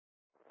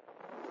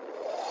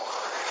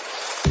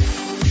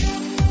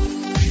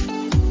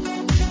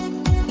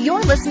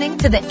listening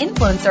to the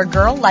Influencer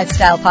Girl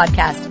Lifestyle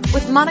Podcast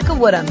with Monica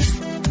Woodhams.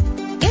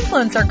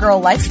 Influencer Girl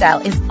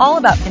Lifestyle is all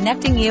about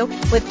connecting you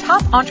with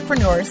top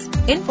entrepreneurs,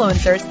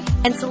 influencers,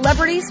 and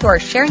celebrities who are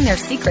sharing their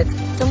secrets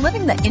to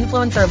living the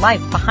influencer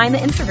life behind the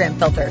Instagram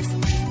filters.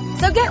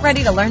 So get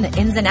ready to learn the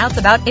ins and outs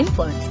about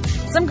influence,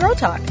 some girl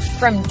talk,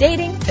 from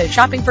dating to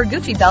shopping for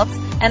Gucci belts,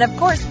 and of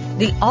course,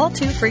 the all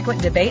too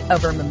frequent debate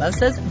over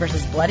mimosas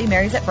versus Bloody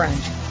Marys at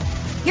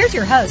brunch. Here's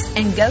your host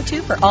and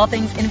go-to for all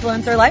things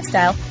influencer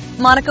lifestyle,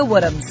 Monica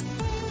Woodhams.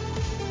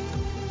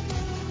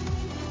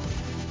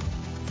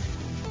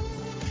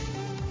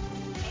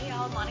 Hey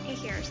y'all, Monica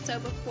here. So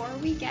before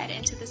we get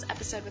into this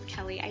episode with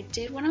Kelly, I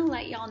did want to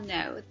let y'all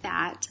know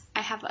that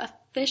I have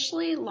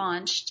officially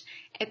launched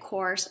a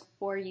course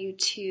for you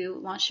to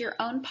launch your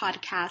own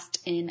podcast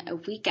in a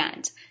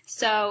weekend.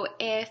 So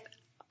if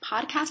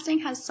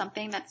podcasting has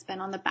something that's been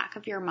on the back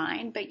of your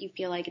mind, but you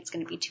feel like it's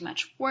going to be too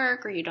much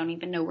work or you don't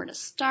even know where to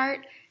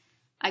start,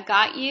 I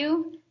got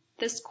you.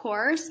 This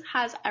course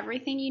has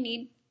everything you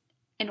need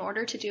in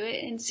order to do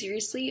it in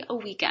seriously a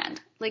weekend.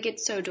 Like,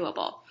 it's so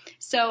doable.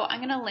 So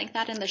I'm going to link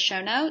that in the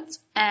show notes,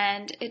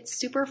 and it's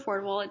super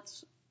affordable.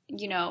 It's,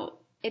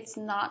 it's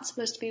not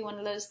supposed to be one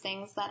of those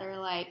things that are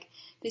like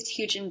this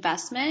huge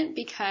investment,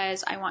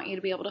 because I want you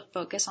to be able to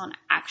focus on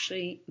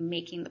actually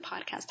making the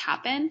podcast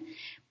happen.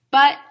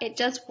 But it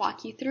does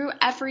walk you through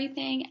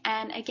everything.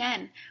 And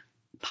again,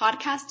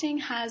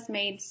 podcasting has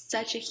made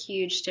such a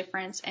huge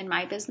difference in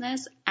my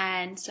business.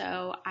 And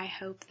so I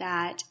hope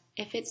that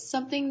if it's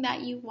something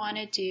that you want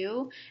to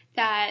do,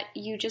 that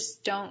you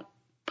just don't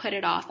put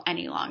it off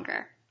any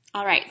longer.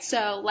 All right,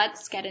 so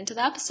let's get into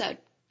the episode.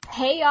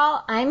 Hey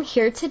y'all, I'm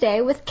here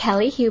today with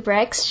Kelly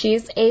Hubricks.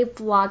 She's a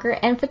blogger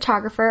and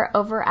photographer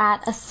over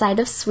at A Side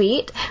of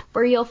Sweet,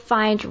 where you'll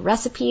find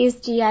recipes,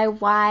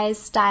 DIYs,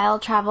 style,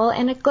 travel,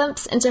 and a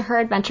glimpse into her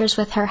adventures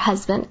with her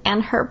husband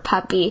and her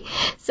puppy.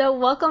 So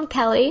welcome,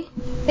 Kelly.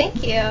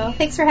 Thank you.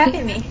 Thanks for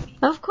having me.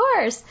 Of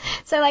course.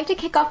 So I like to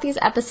kick off these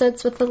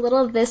episodes with a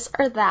little this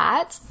or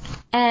that.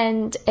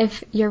 And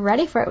if you're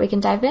ready for it, we can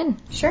dive in.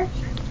 Sure.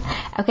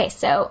 Okay,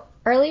 so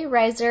early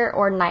riser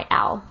or night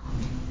owl?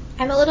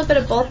 I'm a little bit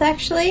of both,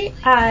 actually.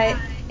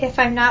 If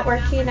I'm not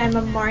working, I'm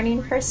a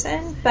morning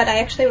person, but I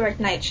actually work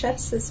night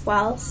shifts as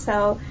well,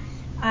 so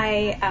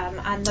I,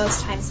 on those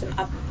times, am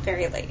up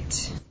very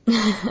late.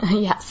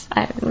 Yes,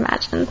 I would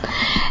imagine.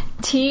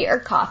 Tea or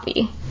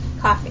coffee?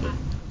 Coffee.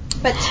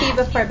 But tea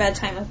before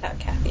bedtime without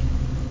caffeine.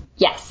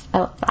 Yes, I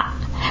love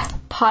that.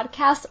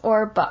 Podcasts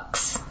or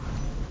books?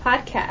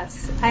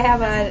 Podcasts.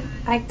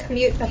 I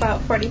commute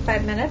about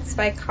 45 minutes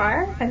by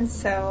car, and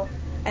so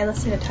I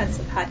listen to tons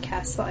of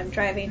podcasts while I'm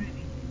driving.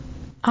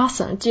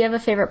 Awesome. Do you have a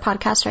favorite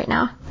podcast right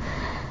now?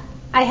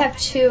 I have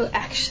two,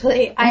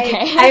 actually. Okay.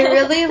 I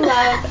really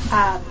love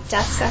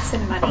Death, Sex,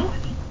 and Money.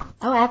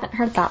 Oh, I haven't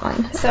heard that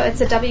one. So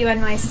it's a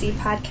WNYC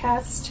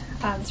podcast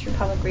through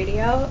public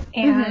radio,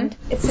 and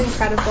it's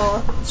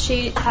incredible.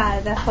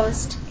 The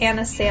host,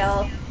 Anna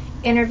Sale,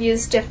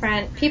 interviews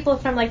different people,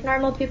 from like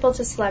normal people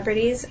to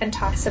celebrities, and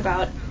talks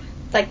about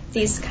like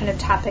these kind of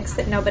topics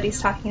that nobody's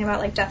talking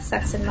about, like death,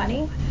 sex, and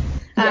money.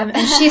 And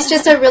she's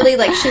just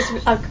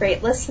she's a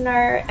great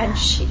listener, and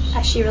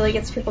she really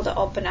gets people to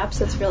open up,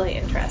 so it's really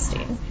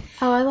interesting.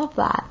 Oh, I love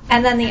that.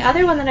 And then the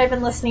other one that I've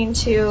been listening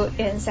to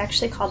is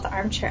actually called The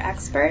Armchair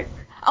Expert.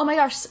 Oh my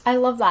gosh, I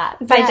love that.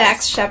 By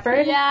Dax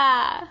Shepard.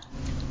 Yeah.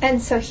 And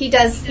so he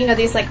does,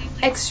 these like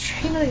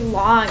extremely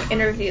long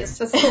interviews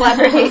with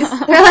celebrities.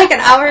 They're like an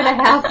hour and a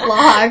half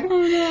long.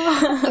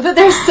 I know. But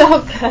they're so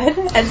good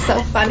and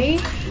so funny.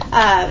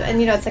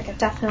 And it's like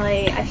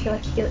I feel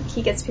like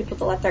he gets people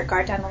to let their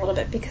guard down a little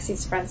bit because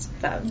he's friends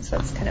with them. So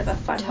it's kind of a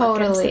fun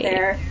look into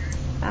their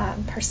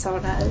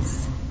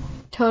personas.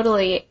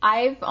 Totally.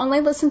 I've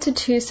only listened to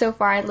two so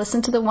far. I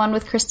listened to the one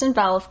with Kristen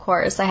Bell, of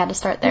course. I had to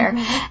start there.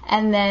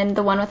 And then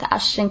the one with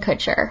Ashton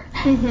Kutcher.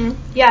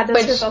 Yeah,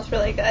 those are both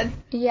really good.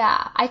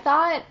 Yeah, I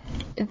thought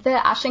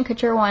the Ashton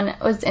Kutcher one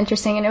was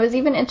interesting. And it was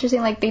even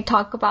interesting, like, they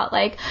talk about,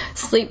 like,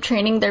 sleep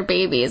training their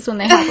babies when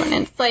they have one.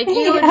 And it's like,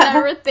 you would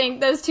never think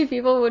those two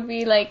people would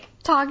be, like,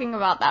 talking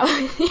about that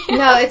with you.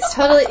 No, it's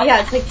totally,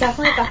 it's like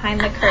definitely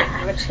behind the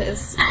curtain,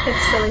 it's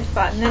really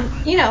fun. And,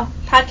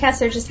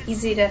 podcasts are just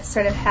easy to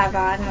sort of have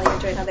on while you're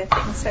doing other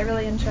things, so I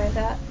really enjoy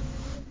that.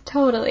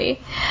 Totally.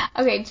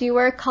 Okay, do you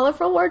wear a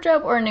colorful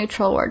wardrobe or a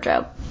neutral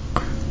wardrobe?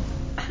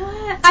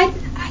 I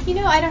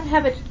don't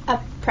have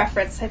a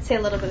preference. I'd say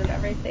a little bit of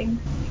everything.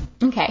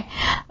 Okay.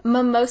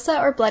 Mimosa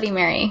or Bloody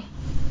Mary?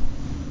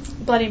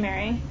 Bloody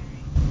Mary.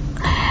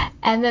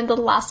 And then the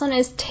last one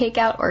is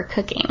takeout or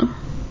cooking?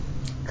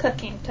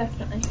 Cooking,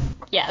 definitely.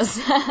 Yes.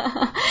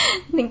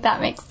 I think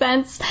that makes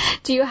sense.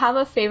 Do you have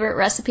a favorite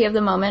recipe of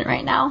the moment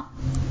right now?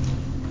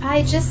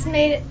 I just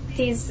made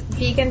these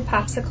vegan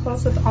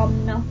popsicles with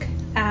almond milk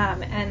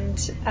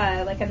and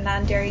like a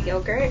non-dairy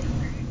yogurt.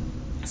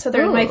 So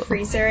they're in my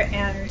freezer,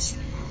 and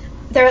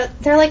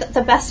they're like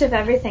the best of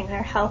everything.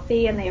 They're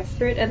healthy and they have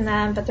fruit in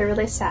them, but they're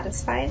really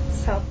satisfying.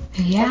 So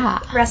yeah,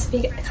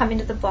 recipe coming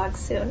to the blog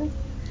soon.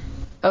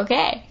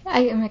 Okay,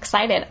 I am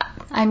excited.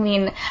 I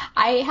mean,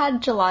 I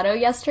had gelato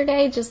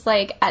yesterday just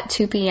like at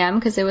 2 p.m.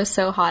 because it was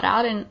so hot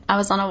out, and I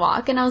was on a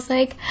walk and I was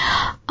like,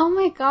 oh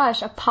my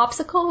gosh, a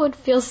popsicle would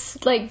feel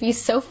like be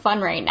so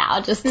fun right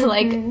now just to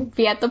like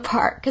be at the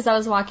park, because I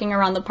was walking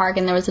around the park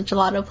and there was a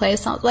gelato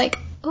place and I was like,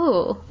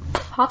 ooh,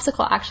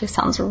 popsicle actually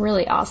sounds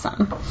really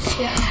awesome.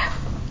 Yeah.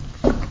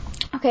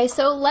 Okay,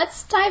 so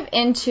let's dive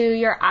into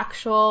your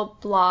actual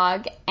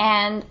blog,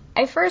 and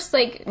I first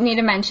need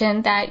to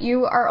mention that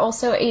you are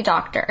also a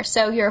doctor.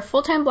 So you're a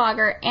full-time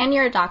blogger and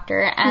you're a doctor,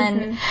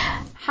 and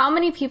how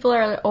many people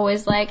are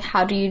always like,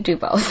 how do you do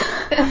both?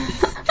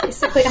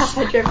 Basically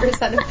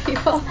 100% of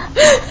people.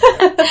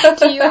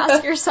 Do you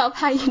ask yourself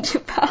how you do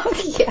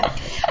both? Yeah.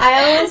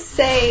 I always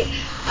say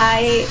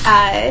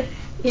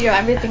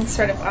everything's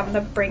sort of on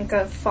the brink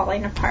of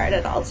falling apart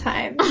at all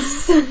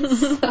times.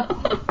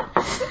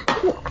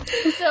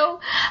 So,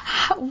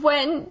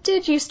 when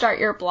did you start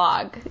your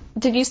blog?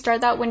 Did you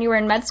start that when you were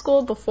in med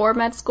school, before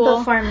med school?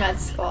 Before med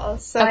school.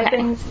 So Okay. I've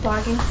been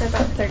blogging for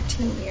about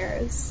 13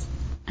 years.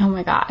 Oh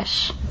my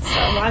gosh. So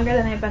longer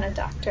than I've been a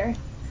doctor.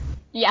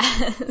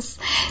 Yes.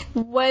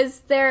 Was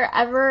there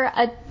ever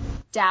a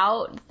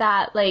doubt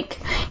that,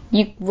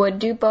 you would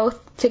do both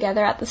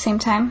together at the same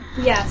time?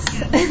 Yes.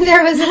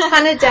 There was a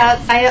ton of doubt.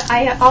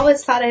 I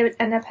always thought I would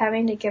end up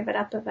having to give it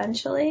up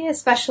eventually,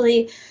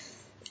 especially,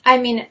 I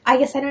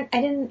guess I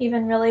didn't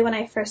even really, when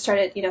I first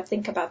started,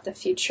 think about the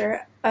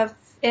future of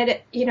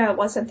it, it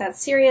wasn't that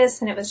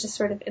serious, and it was just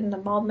sort of in the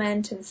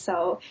moment, and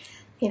so,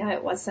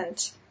 it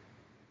wasn't,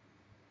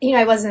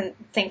 I wasn't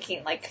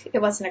thinking,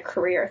 it wasn't a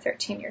career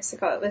 13 years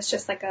ago. It was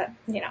just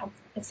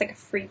it's like a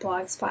free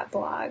blogspot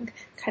blog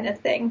kind of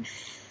thing.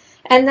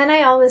 And then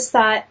I always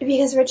thought,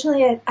 because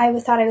originally I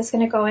thought I was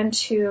going to go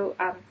into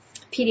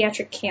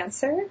pediatric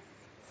cancer,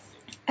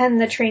 and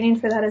the training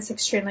for that is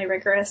extremely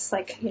rigorous,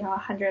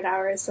 100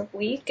 hours a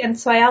week. And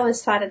so I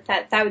always thought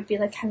that would be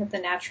kind of the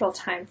natural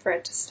time for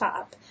it to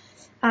stop.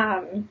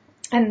 And,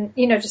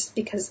 just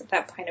because at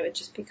that point it would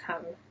just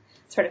become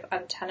sort of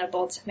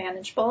untenable to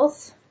manage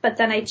both. But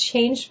then I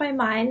changed my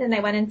mind and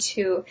I went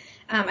into,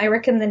 I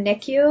work in the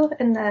NICU,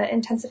 in the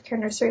intensive care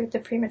nursery with the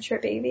premature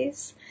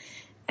babies.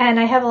 And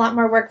I have a lot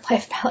more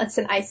work-life balance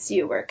than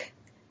ICU work,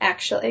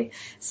 actually.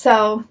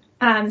 So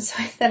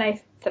then I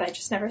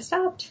just never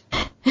stopped.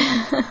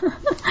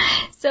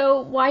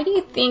 So why do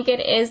you think it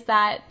is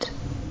that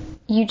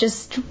you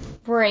just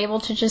were able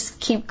to just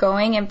keep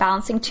going and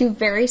balancing two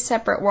very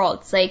separate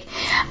worlds? It's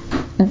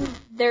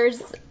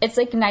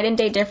like night and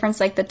day difference,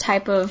 the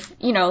type of,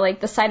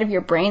 the side of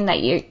your brain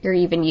that you're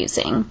even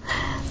using.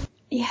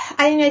 Yeah,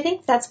 I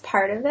think that's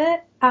part of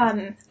it.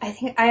 I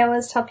think I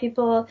always tell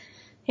people,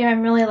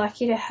 I'm really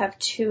lucky to have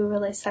two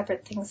really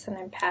separate things that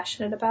I'm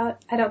passionate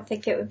about. I don't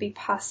think it would be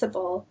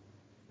possible.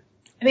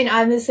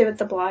 Obviously with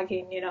the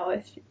blogging,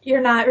 if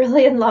you're not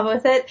really in love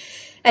with it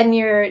and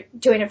you're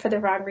doing it for the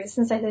wrong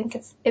reasons, I think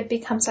it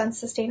becomes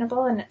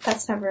unsustainable, and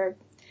that's never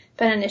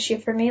been an issue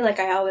for me.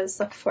 I always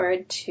look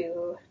forward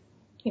to,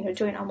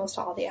 doing almost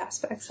all the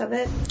aspects of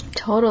it.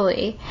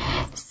 Totally.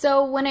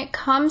 So when it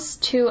comes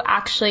to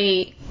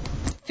actually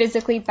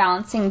physically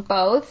balancing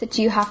both,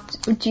 do you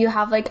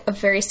have a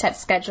very set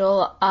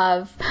schedule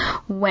of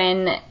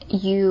when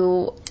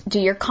you do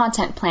your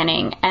content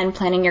planning and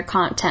planning your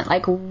content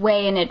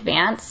way in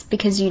advance,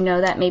 because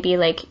that maybe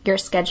your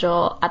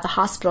schedule at the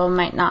hospital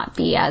might not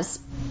be as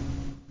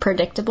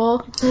predictable?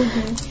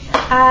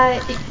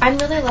 Mm-hmm. I'm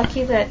really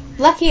lucky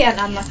and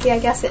unlucky, I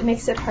guess. It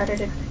makes it harder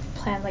to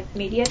plan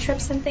media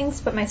trips and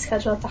things, but my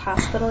schedule at the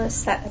hospital is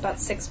set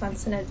about 6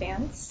 months in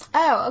advance.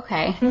 Oh,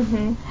 okay.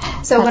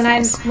 Mm-hmm. So when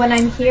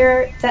I'm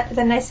here,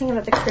 the nice thing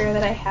about the career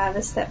that I have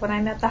is that when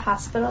I'm at the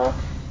hospital,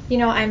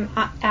 I'm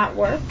at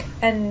work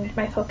and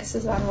my focus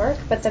is on work,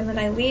 but then when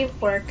I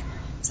leave work,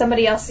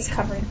 somebody else is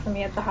covering for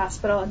me at the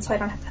hospital, and so I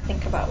don't have to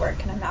think about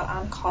work, and I'm not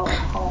on call at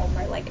home,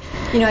 or I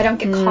don't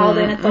get called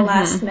in at the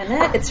last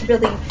minute. It's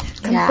really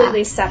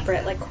completely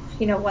separate.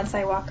 Once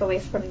I walk away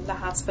from the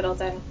hospital,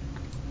 then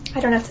I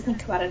don't have to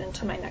think about it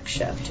until my next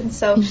shift. And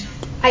so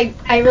I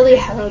really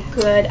have a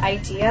good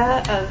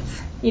idea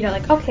of,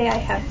 okay, I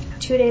have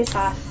 2 days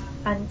off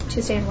on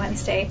Tuesday and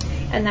Wednesday,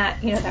 and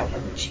that, that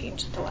wouldn't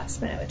change at the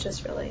last minute, which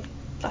is really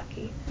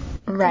lucky.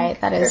 Right,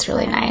 that is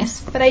really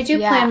nice. But I do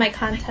plan my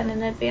content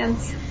in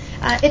advance.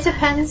 It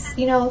depends,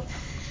 a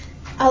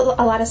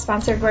lot of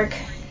sponsored work,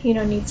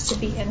 needs to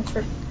be in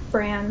for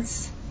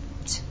brands,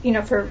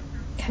 for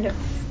kind of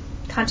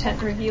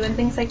content review and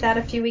things like that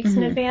a few weeks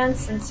in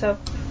advance. And so,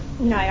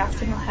 I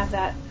often will have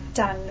that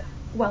done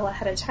well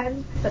ahead of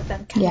time, but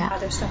then kind of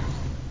other stuff,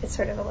 it's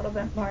sort of a little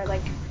bit more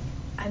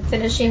I'm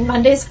finishing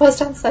Monday's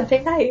post on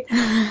Sunday night.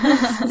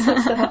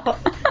 So.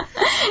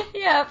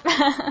 Yep.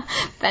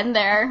 Been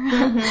there.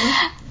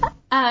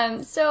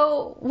 Mm-hmm.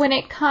 So when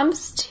it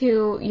comes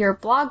to your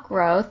blog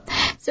growth,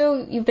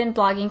 so you've been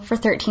blogging for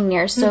 13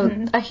 years, so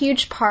a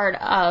huge part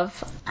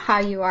of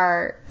how you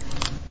are,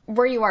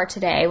 where you are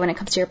today when it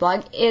comes to your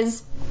blog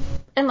is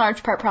in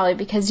large part probably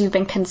because you've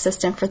been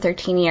consistent for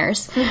 13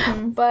 years.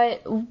 Mm-hmm.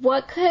 But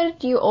what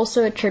could you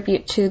also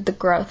attribute to the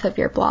growth of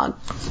your blog?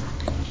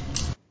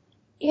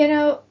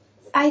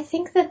 I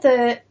think that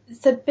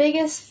the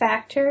biggest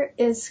factor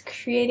is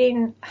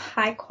creating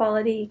high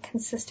quality,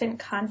 consistent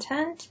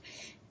content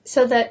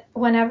so that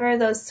whenever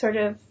those sort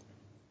of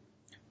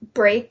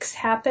breaks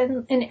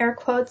happen, in air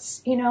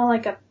quotes,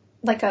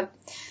 like a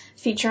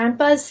feature on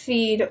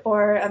BuzzFeed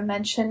or a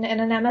mention in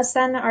an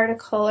MSN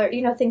article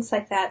or, things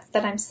like that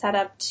I'm set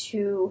up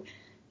to,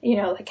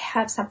 like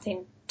have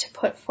something to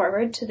put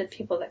forward to the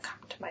people that come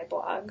to my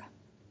blog.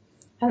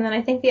 And then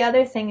I think the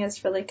other thing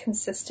is really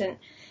consistent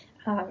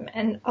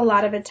and a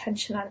lot of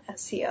attention on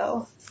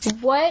SEO.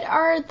 What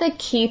are the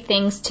key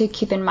things to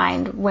keep in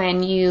mind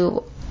when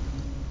you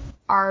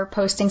are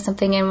posting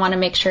something and want to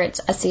make sure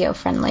it's SEO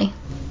friendly?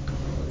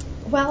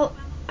 Well,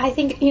 I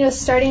think,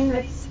 starting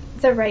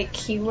with the right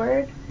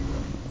keyword.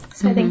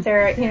 So I think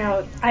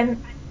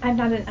I'm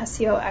not an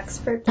SEO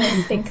expert, but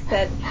I think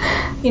that,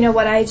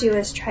 what I do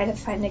is try to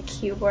find a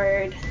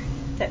keyword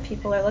that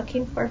people are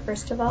looking for,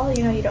 first of all.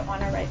 You don't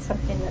want to write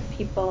something that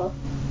people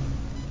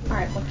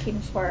aren't looking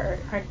for or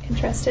aren't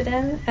interested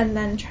in, and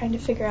then trying to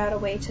figure out a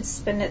way to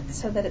spin it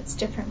so that it's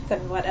different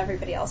than what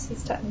everybody else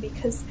has done,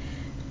 because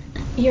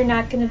you're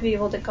not going to be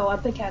able to go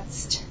up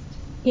against,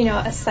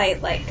 a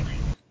site like,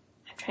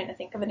 I'm trying to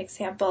think of an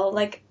example,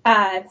 like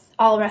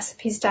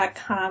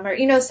allrecipes.com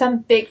or, some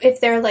big,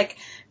 if they're like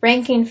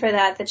ranking for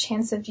that, the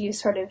chance of you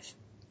sort of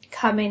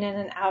coming in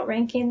and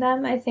outranking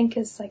them, I think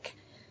is like,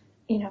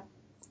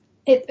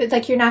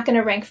 like you're not going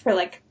to rank for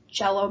like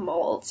Jello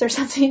molds or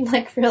something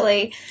like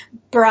really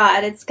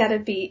broad. It's got to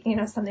be,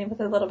 something with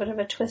a little bit of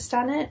a twist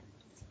on it,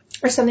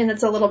 or something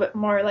that's a little bit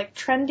more like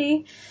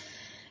trendy.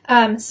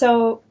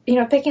 So,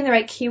 picking the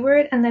right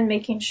keyword and then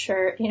making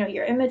sure,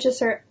 your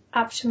images are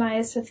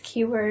optimized with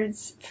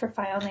keywords for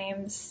file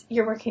names.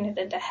 You're working it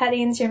into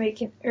headings. You're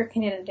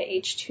working it into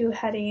H2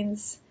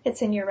 headings.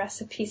 It's in your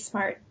recipe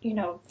smart,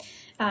 your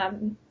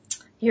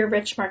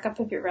rich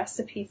markup of your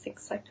recipe,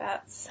 things like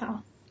that.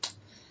 So.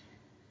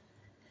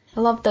 I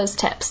love those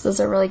tips.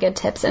 Those are really good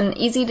tips and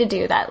easy to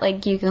do that.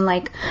 Like you can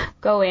like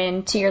go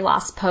into your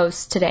last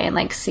post today and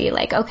like see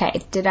like,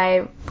 okay, did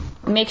I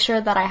make sure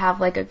that I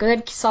have like a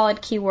good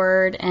solid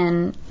keyword,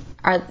 and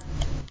are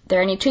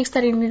there any tweaks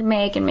that I need to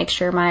make, and make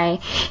sure my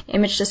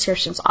image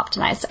description is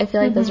optimized. I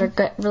feel like those are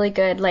good, really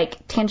good,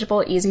 like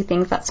tangible, easy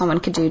things that someone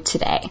could do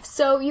today.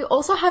 So you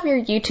also have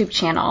your YouTube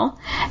channel,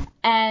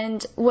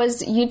 and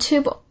was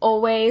YouTube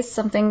always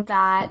something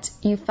that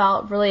you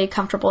felt really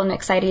comfortable and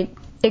excited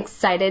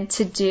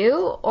to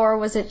do, or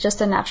was it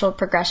just a natural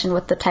progression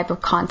with the type of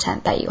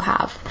content that you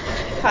have?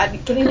 God,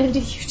 getting into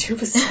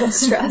YouTube is so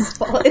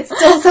stressful. It's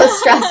still so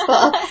stressful.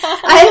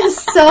 I am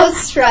so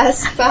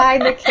stressed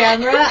behind the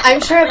camera.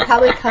 I'm sure it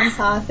probably comes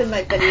off in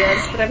my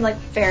videos, but I'm like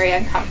very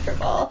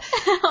uncomfortable.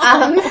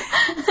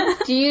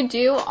 Do you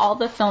do all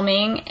the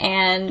filming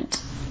and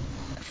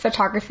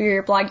photography of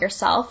your blog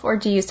yourself, or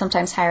do you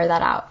sometimes hire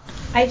that out?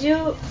 I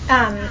do.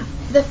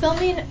 The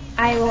filming,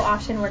 I will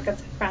often work with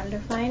a friend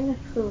of mine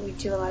who we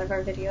do a lot of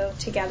our video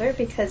together,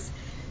 because,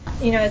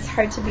 it's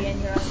hard to be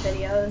in your own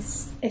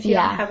videos if you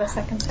don't have a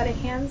second set of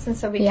hands. And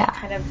so we can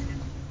kind of,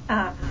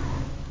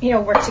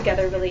 work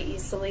together really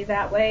easily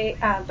that way.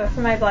 But for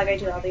my blog, I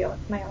do all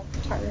my own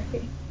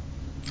photography.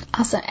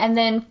 Awesome. And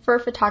then for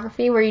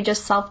photography, were you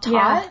just self-taught?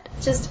 Yeah,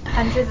 just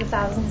hundreds of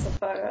thousands of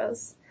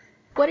photos.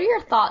 What are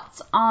your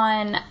thoughts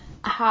on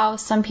how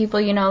some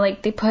people,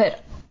 like they put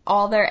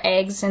all their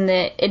eggs in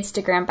the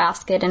Instagram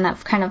basket and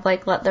have kind of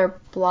like let their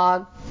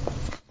blog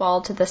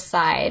fall to the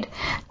side,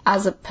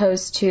 as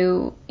opposed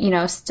to,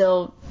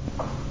 still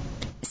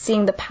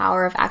seeing the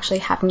power of actually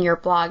having your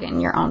blog and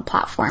your own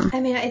platform? I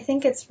mean, I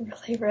think it's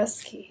really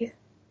risky.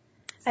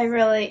 I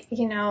really,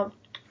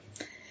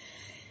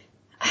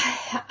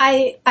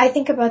 I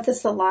think about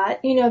this a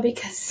lot,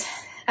 because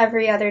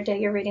every other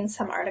day you're reading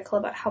some article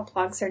about how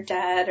blogs are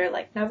dead, or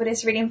like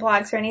nobody's reading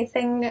blogs or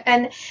anything.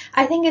 And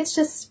I think it's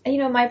just,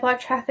 my blog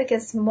traffic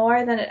is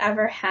more than it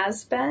ever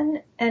has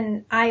been,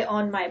 and I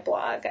own my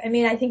blog. I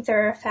mean, I think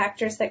there are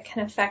factors that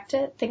can affect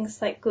it,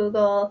 things like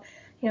Google.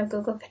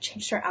 Google could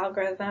change their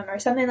algorithm or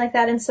something like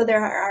that. And so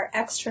there are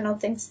external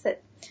things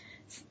that,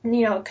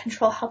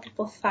 control how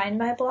people find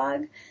my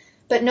blog,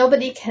 but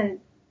nobody can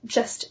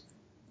just,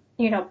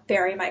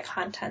 bury my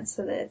content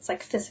so that it's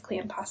like physically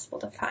impossible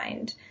to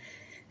find.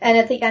 And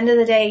at the end of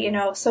the day,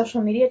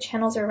 social media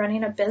channels are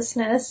running a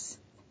business,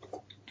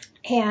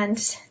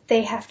 and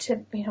they have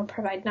to,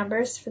 provide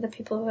numbers for the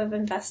people who have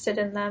invested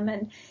in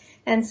them.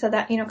 And so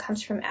that,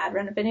 comes from ad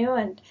revenue.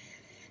 And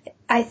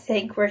I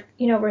think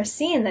we're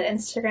seeing that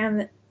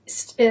Instagram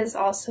is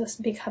also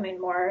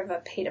becoming more of a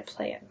pay to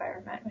play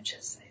environment, which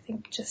is, I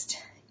think, just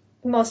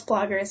most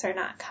bloggers are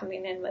not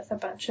coming in with a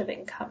bunch of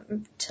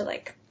income to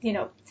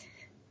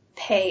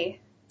pay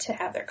to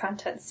have their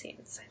content seen.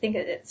 So I think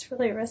it's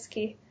really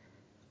risky.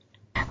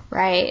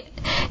 Right.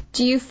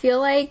 Do you feel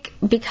like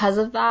because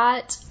of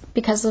that,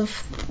 because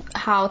of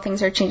how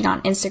things are changing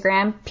on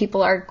Instagram,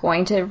 people are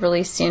going to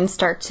really soon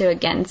start to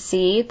again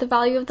see the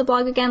value of the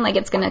blog again? Like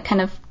it's going to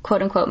kind of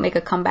quote unquote make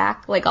a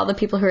comeback? Like all the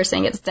people who are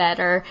saying it's dead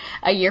or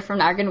a year from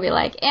now are going to be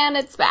like, and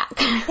it's back.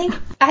 I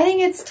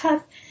think it's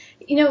tough.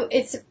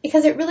 It's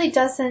because it really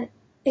doesn't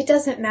it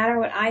doesn't matter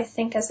what I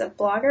think as a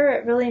blogger.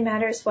 It really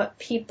matters what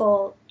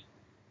people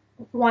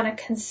want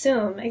to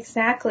consume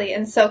exactly.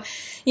 And so,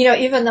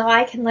 even though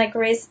I can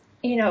raise,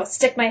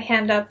 stick my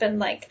hand up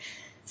and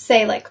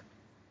say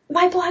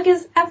my blog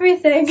is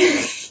everything,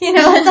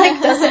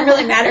 it doesn't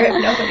really matter if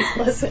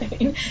nobody's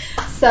listening.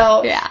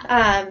 So,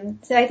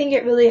 so I think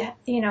it really,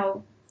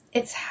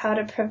 it's how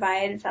to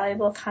provide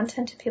valuable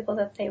content to people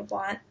that they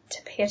want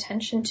to pay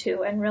attention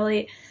to. And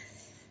really,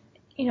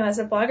 as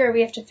a blogger,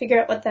 we have to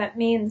figure out what that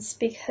means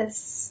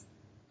because,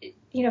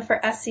 for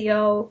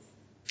SEO,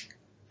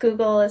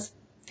 Google is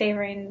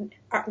favoring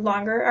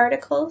longer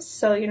articles.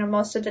 So,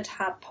 most of the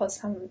top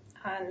posts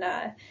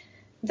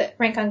that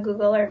rank on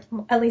Google are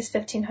at least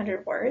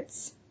 1,500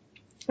 words,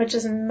 which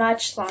is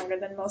much longer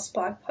than most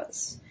blog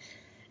posts.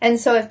 And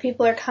so if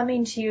people are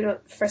coming to you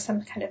for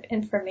some kind of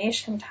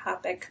information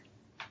topic,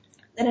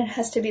 then it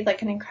has to be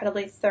an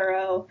incredibly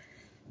thorough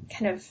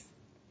kind of,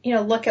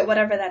 look at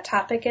whatever that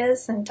topic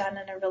is and done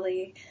in a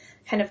really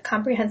kind of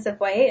comprehensive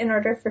way in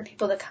order for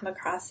people to come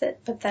across it.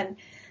 But then,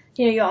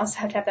 you also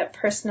have to have that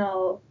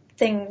personal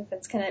thing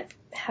that's going to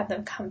have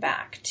them come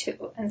back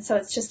to. And so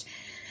it's just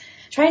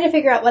trying to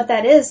figure out what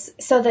that is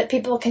so that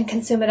people can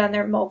consume it on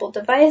their mobile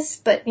device.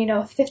 But,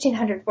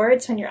 1,500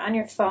 words when you're on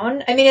your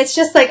phone. I mean, it's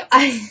just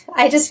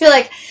I just feel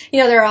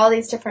there are all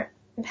these different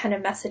kind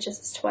of messages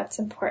as to what's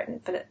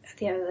important. But at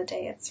the end of the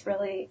day, it's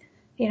really,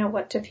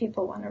 what do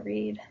people want to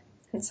read?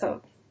 And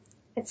so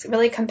it's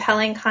really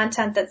compelling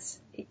content that's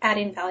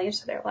adding value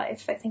to their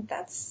life. I think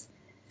that's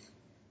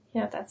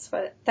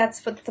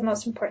what the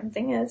most important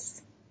thing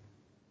is.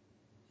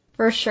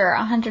 For sure,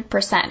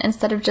 100%.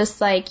 Instead of just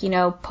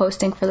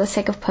posting for the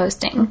sake of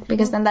posting,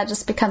 because then that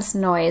just becomes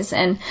noise,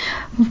 and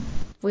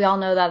we all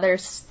know that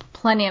there's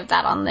plenty of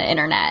that on the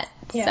internet.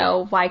 Yeah.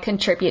 So why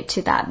contribute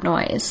to that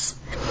noise?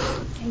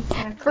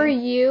 Exactly. For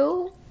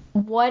you,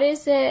 what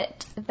is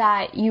it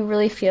that you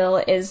really feel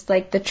is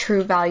the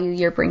true value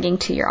you're bringing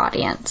to your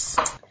audience?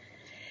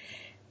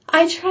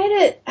 I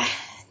try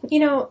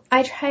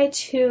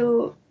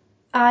to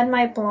on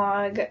my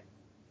blog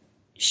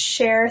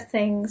share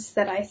things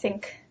that I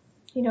think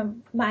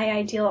my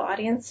ideal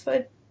audience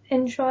would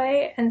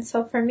enjoy. And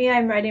so for me,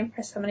 I'm writing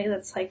for somebody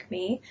that's like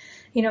me,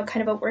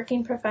 kind of a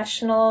working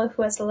professional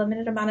who has a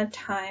limited amount of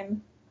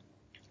time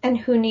and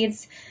who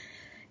needs,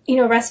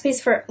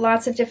 recipes for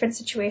lots of different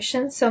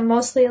situations. So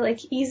mostly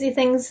easy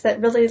things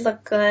that really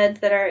look good,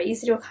 that are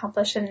easy to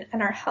accomplish and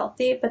are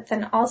healthy, but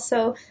then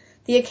also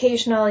the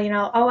occasional,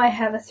 I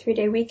have a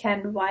 3-day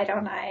weekend. Why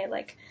don't I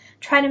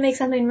try to make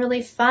something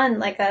really fun,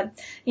 like a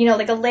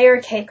layer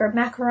cake or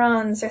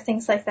macarons or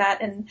things like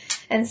that.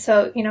 And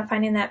so,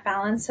 finding that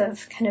balance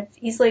of kind of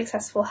easily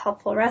accessible,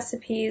 helpful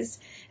recipes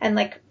and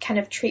kind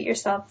of treat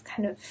yourself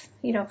kind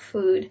of,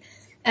 food.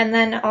 And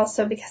then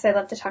also because I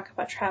love to talk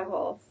about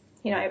travel,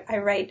 I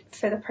write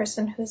for the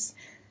person who's,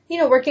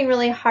 working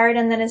really hard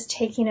and then is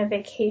taking a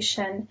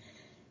vacation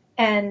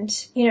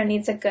and,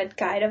 needs a good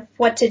guide of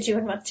what to do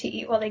and what to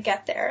eat while they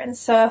get there. And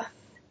so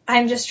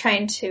I'm just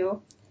trying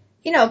to,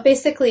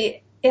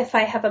 basically, if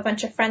I have a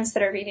bunch of friends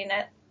that are reading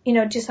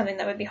it, do something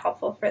that would be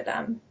helpful for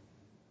them.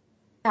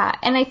 Yeah,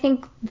 and I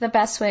think the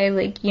best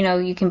way,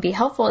 you can be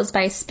helpful is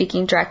by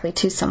speaking directly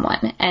to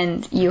someone,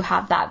 and you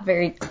have that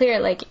very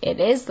clear, it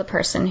is the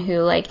person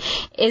who,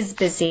 is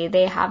busy,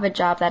 they have a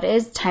job that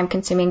is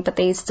time-consuming, but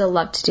they still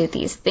love to do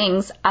these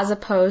things, as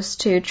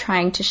opposed to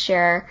trying to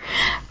share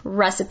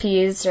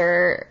recipes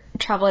or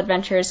travel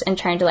adventures and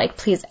trying to,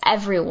 please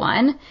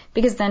everyone,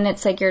 because then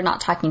it's you're not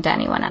talking to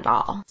anyone at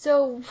all.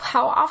 So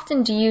how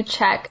often do you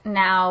check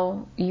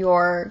now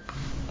your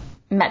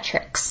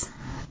metrics?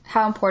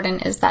 How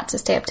important is that to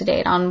stay up to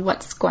date on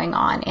what's going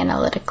on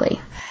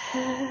analytically?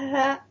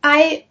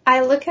 I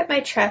look at my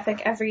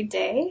traffic every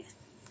day,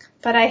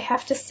 but I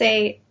have to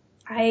say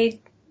I'm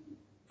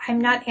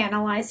not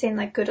analyzing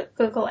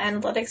Google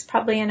Analytics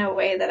probably in a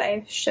way that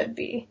I should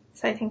be.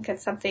 So I think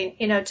it's something,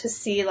 to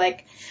see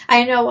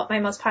I know what my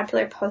most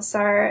popular posts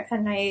are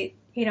and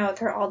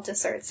they're all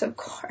desserts, of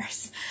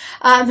course.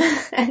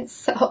 And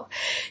so,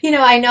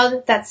 I know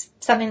that that's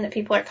something that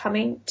people are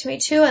coming to me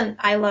to, and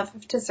I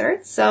love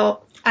desserts.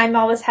 So I'm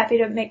always happy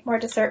to make more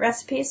dessert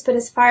recipes. But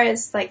as far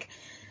as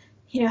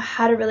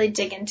how to really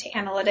dig into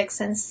analytics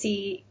and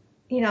see,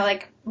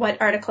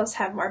 what articles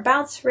have more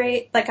bounce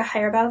rate, a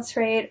higher bounce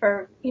rate,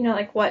 or,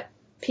 what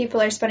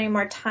people are spending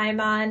more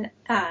time on,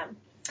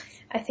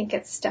 I think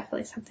it's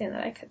definitely something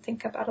that I could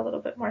think about a little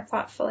bit more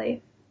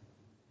thoughtfully.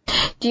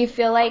 Do you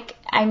feel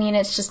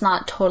it's just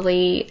not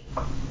totally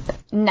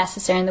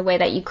necessary in the way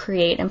that you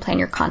create and plan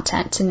your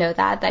content to know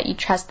that you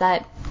trust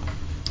that,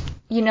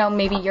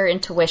 maybe your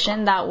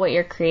intuition that what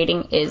you're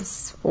creating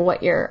is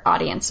what your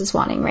audience is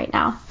wanting right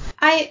now?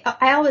 I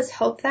always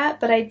hope that,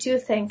 but I do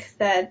think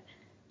that,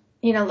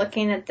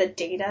 looking at the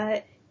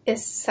data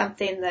is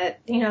something that,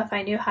 if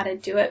I knew how to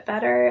do it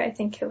better, I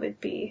think it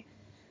would be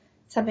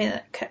something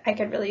that I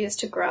could really use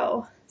to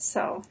grow.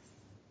 So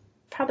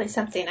probably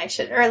something I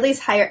should, or at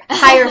least hire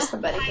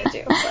somebody to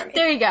do for me.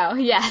 There you go.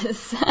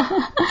 Yes.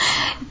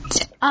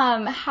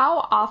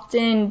 How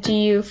often do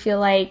you feel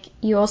like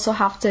you also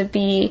have to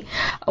be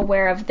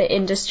aware of the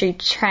industry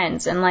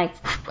trends and like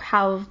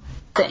how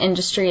the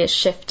industry is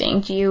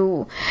shifting? Do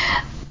you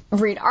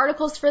read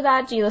articles for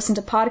that? Do you listen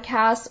to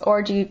podcasts,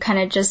 or do you kind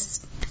of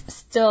just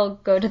still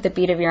go to the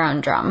beat of your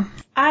own drum?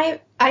 I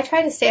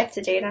try to stay up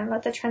to date on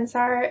what the trends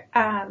are.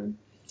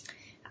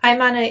 I'm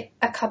on a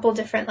couple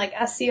different like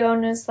SEO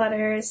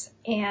newsletters,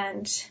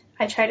 and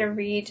I try to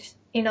read,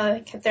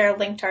 like if there are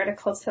linked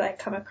articles that I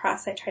come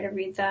across, I try to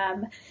read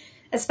them.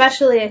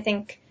 Especially, I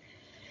think,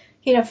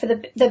 for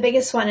the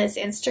biggest one is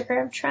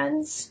Instagram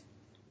trends.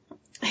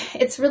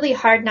 It's really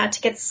hard not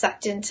to get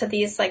sucked into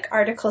these like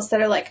articles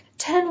that are like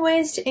 10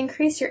 ways to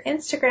increase your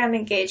Instagram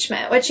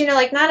engagement, which,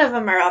 like none of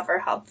them are ever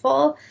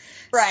helpful.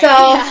 Right. So,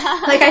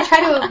 like, I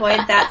try to avoid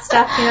that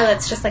stuff,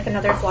 that's just like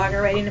another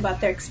vlogger writing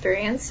about their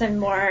experience, and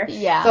more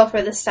go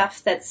for the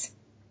stuff that's,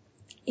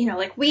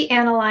 like we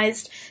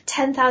analyzed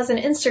 10,000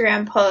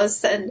 Instagram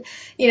posts and,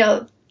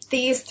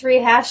 these 3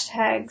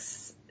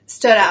 hashtags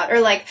stood out, or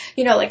like,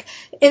 like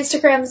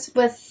Instagrams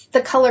with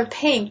the color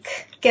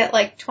pink get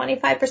like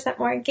 25%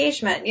 more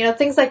engagement,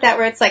 things like that,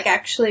 where it's like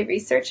actually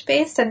research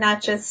based and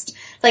not just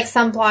like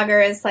some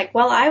blogger is like,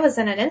 well, I was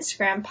in an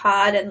Instagram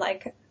pod and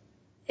like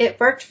it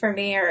worked for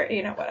me, or,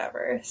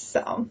 whatever.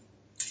 So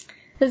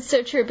that's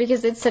so true,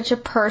 because it's such a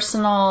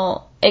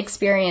personal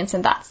experience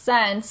in that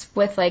sense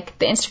with like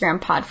the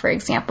Instagram pod, for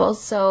example.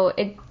 So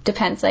it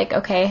depends, like,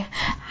 okay,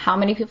 how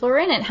many people were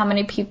in it? How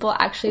many people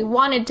actually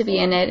wanted to be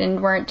in it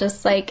and weren't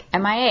just like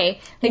MIA?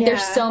 Like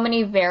there's so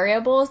many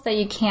variables that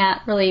you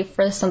can't really,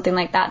 for something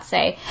like that,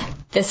 say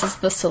this is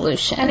the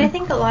solution. And I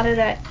think a lot of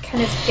that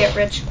kind of get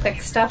rich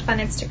quick stuff on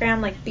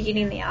Instagram, like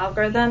beating the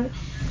algorithm,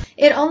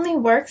 it only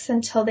works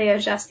until they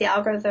adjust the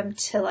algorithm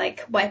to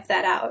like wipe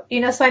that out.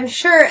 So I'm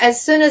sure as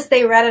soon as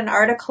they read an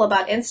article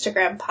about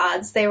Instagram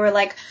pods, they were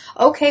like,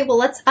 okay, well,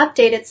 let's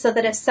update it so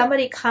that if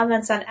somebody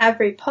comments on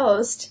every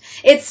post,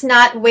 it's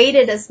not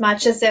weighted as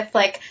much as if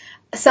like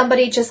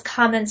somebody just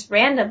comments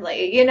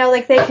randomly,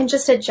 like they can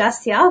just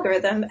adjust the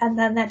algorithm and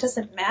then that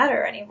doesn't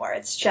matter anymore.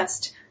 It's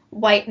just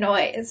white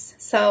noise.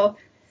 So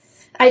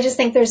I just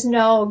think there's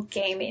no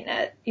gaming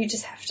it. You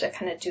just have to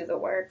kind of do the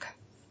work.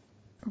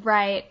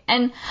 Right.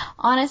 And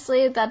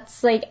honestly,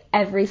 that's like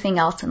everything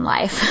else in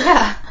life.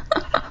 Yeah.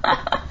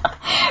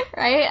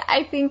 Right?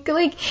 I think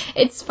like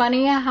it's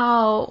funny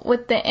how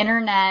with the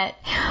internet,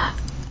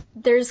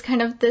 there's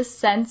kind of this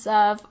sense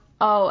of,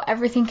 oh,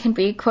 everything can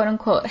be quote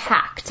unquote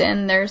hacked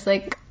and there's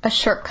like a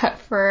shortcut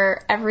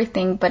for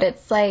everything. But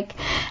it's like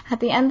at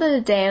the end of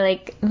the day,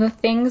 like the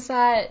things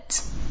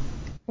that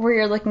where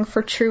you're looking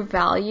for true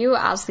value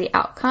as the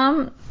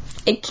outcome,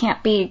 it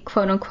can't be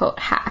quote unquote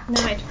hacked.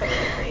 No, I totally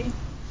agree.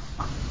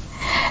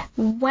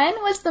 When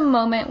was the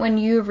moment when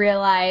you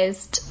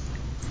realized,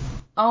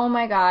 oh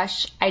my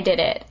gosh, I did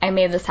it. I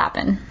made this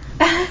happen?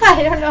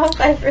 I don't know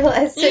if I've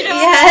realized it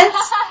yet.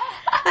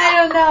 I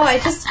don't know. I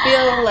just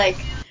feel like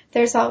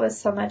there's always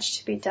so much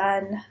to be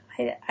done.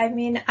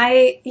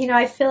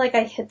 I feel like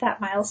I hit that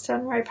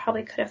milestone where I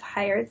probably could have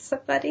hired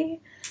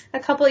somebody a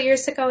couple of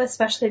years ago,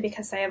 especially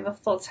because I have a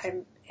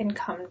full-time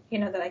income,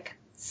 that I could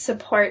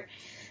support.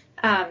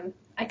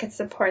 I could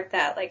support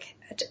that, like,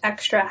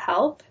 extra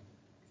help.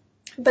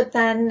 But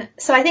then,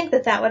 so I think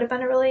that would have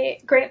been a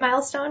really great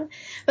milestone.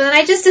 But then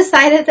I just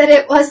decided that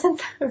it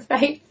wasn't the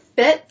right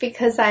fit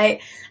because I'm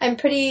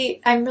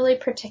really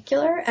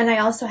particular, and I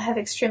also have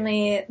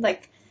extremely,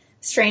 like,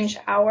 strange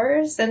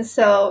hours. And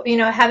so,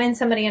 having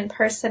somebody in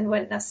person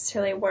wouldn't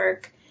necessarily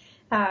work.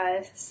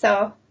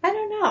 So I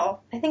don't know.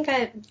 I think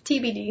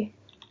TBD.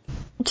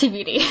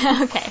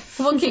 TBD. Okay.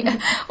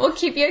 We'll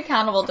keep you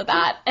accountable to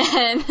that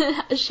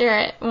and share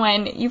it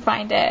when you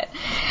find it.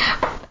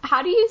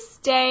 How do you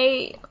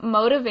stay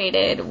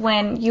motivated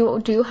when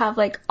you do have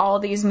like all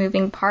these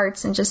moving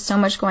parts and just so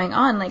much going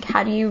on? Like,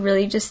 how do you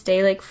really just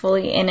stay like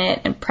fully in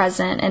it and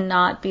present and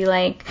not be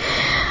like,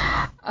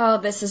 oh,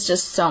 this is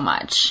just so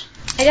much?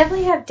 I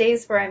definitely have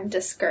days where I'm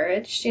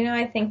discouraged.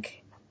 I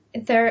think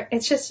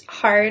it's just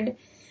hard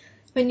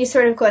when you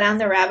sort of go down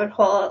the rabbit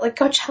hole. Like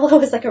Coachella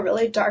was like a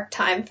really dark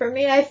time for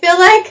me, I feel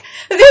like,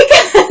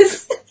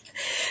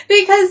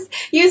 because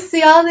you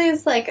see all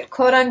these like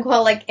quote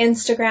unquote like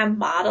Instagram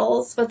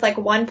models with like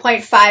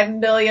 1.5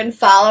 million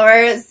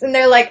followers, and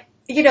they're like,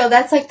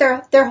 that's like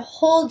their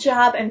whole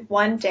job in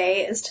one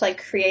day is to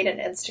like create an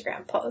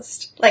Instagram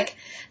post. Like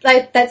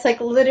that's like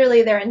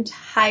literally their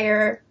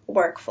entire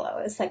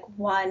workflow is like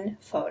one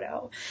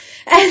photo.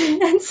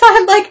 And so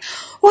I'm like,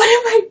 what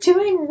am I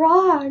doing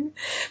wrong?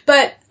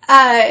 But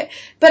I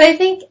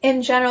think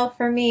in general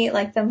for me,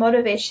 like the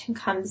motivation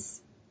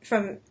comes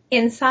from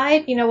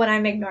inside, when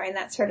I'm ignoring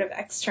that sort of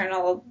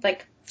external,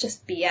 like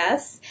just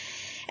BS.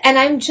 And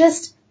I'm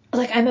just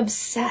like, I'm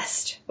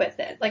obsessed with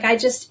it. Like I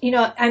just,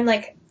 I'm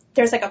like,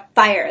 there's like a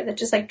fire that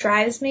just like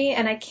drives me,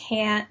 and I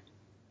can't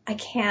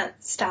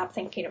stop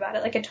thinking about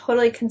it. Like it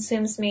totally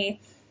consumes me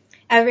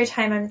every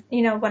time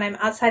I'm, when I'm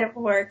outside of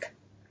work.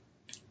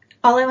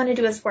 all I want to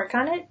do is work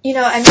on it. You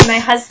know, I mean, my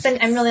husband,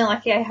 I'm really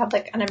lucky. I have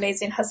like an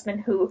amazing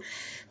husband who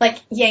like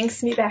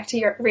yanks me back to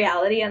your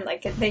reality and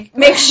like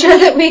make sure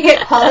that we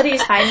get quality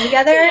time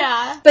together.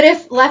 Yeah. But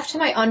if left to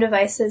my own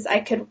devices, I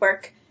could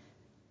work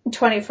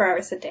 24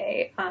 hours a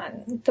day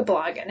on the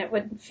blog and it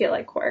wouldn't feel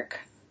like work.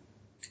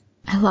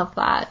 I love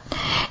that.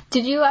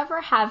 Did you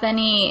ever have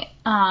any,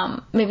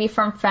 maybe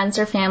from friends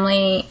or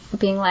family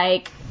being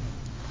like,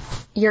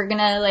 you're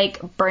gonna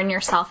like burn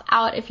yourself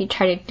out if you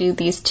try to do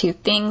these two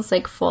things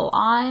like full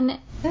on?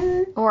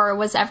 Or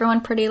was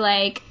everyone pretty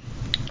like,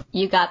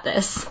 you got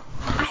this?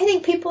 I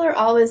think people are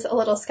always a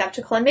little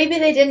skeptical, and maybe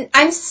they didn't.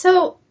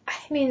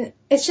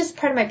 It's just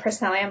part of my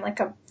personality.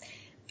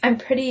 I'm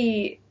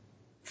pretty,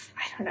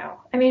 I don't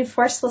know. I mean,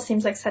 forceful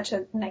seems like such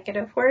a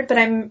negative word, but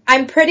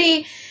I'm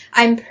pretty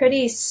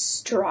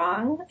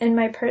strong in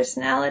my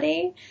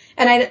personality,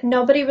 and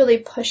nobody really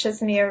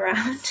pushes me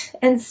around.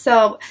 And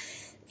so,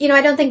 you know,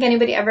 I don't think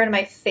anybody ever in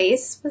my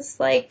face was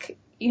like,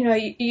 you know,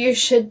 you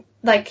should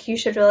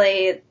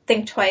really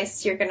think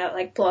twice. You're going to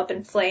like blow up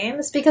in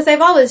flames, because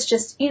I've always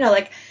just, you know,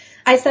 like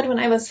I said when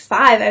I was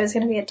 5, I was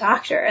going to be a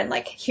doctor, and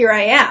like here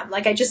I am.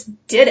 Like I just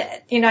did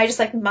it. You know, I just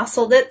like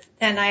muscled it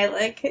and I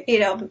like, you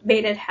know,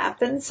 made it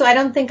happen. So I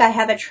don't think I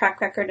have a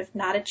track record of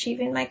not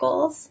achieving my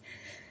goals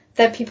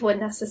that people would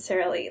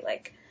necessarily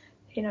like,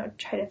 you know,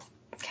 try to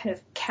kind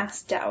of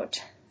cast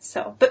doubt.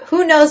 So, but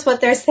who knows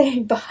what they're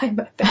saying behind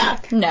my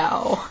back?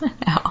 No.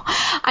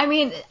 I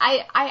mean,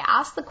 I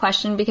asked the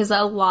question because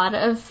a lot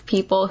of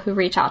people who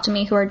reach out to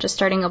me who are just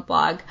starting a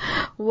blog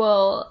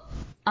will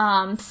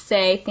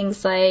say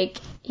things like,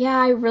 yeah,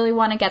 I really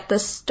want to get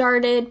this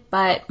started,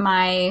 but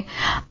my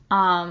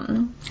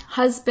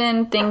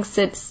husband thinks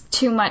it's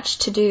too much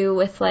to do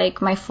with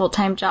like my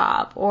full-time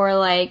job, or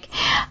like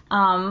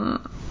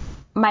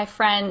my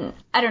friend,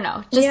 I don't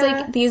know, just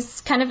like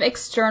these kind of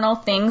external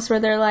things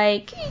where they're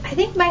like, I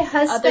think my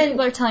husband, other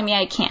people are telling me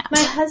I can't. My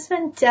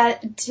husband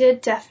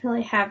did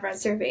definitely have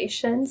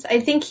reservations. I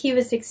think he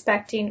was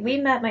expecting, we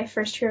met my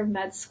first year of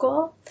med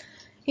school,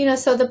 you know,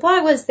 so the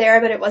blog was there,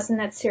 but it wasn't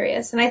that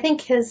serious. And I think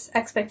his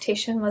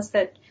expectation was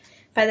that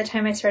by the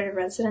time I started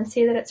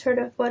residency, that it sort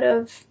of would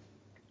have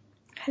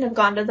kind of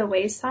gone to the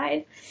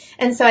wayside.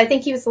 And so I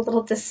think he was a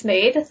little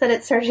dismayed that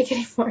it started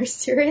getting more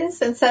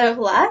serious instead of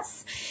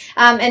less.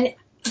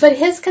 But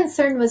his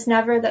concern was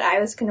never that I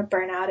was going to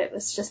burn out. It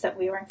was just that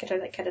we weren't going to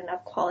like get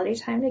enough quality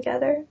time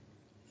together.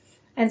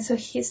 And so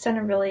he's done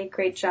a really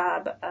great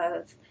job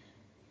of,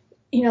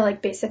 you know,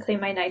 like basically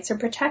my nights are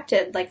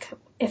protected. Like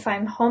if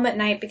I'm home at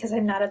night because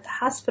I'm not at the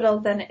hospital,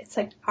 then it's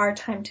like our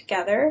time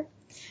together.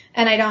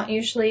 And I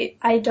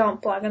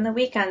don't blog on the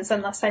weekends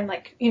unless I'm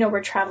like, you know,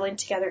 we're traveling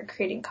together and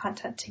creating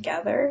content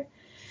together.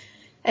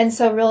 And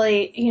so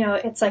really, you know,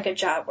 it's like a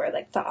job where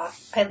like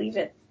I leave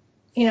it,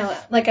 you know,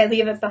 like I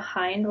leave it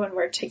behind when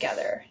we're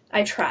together.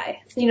 I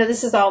try. You know,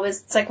 this is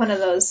always, it's like one of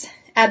those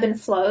ebb and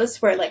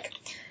flows where like,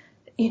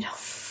 you know,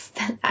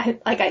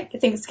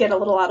 things get a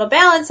little out of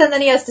balance, and then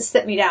he has to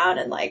sit me down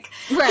and like,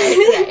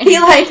 right. be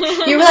like,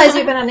 you realize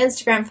you've been on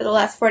Instagram for the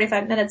last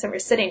 45 minutes and we're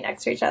sitting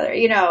next to each other,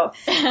 you know?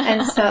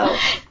 And so,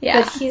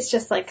 but he's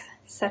just like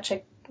such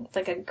a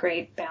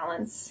great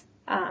balance.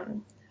 I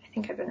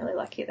think I've been really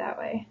lucky that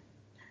way.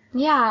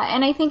 Yeah,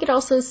 and I think it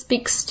also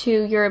speaks to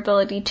your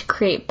ability to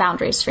create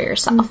boundaries for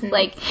yourself. Mm-hmm.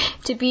 Like,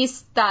 to be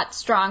that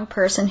strong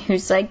person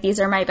who's like, these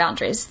are my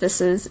boundaries,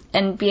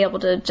 and be able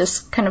to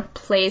just kind of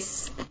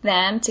place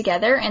them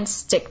together and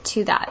stick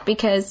to that.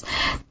 Because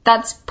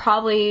that's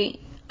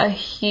probably a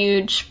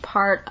huge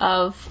part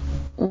of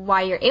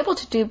why you're able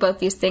to do both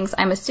these things,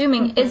 I'm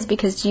assuming, is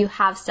because you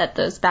have set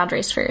those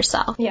boundaries for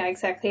yourself. Yeah,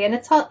 exactly.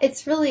 And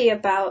it's really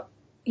about,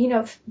 you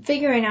know,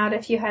 figuring out,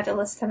 if you had to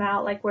list them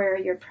out, like, where are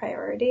your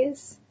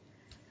priorities?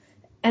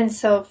 And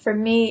so for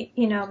me,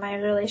 you know, my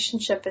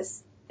relationship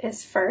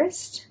is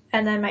first,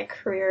 and then my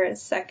career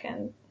is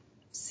second.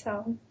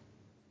 So,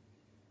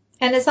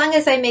 and as long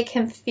as I make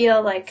him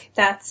feel like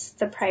that's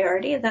the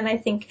priority, then I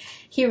think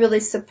he really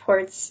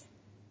supports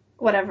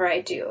whatever I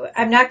do.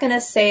 I'm not going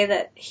to say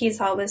that he's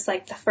always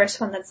like the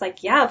first one that's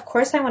like, yeah, of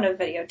course I want to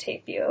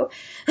videotape you.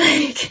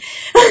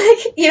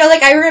 Like, you know,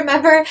 like I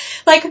remember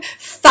like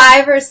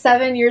 5 or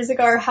 7 years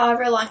ago or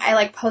however long, I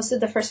like posted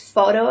the first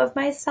photo of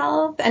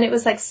myself, and it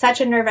was like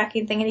such a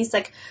nerve-wracking thing. And he's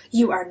like,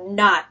 you are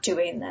not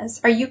doing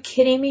this. Are you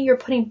kidding me? You're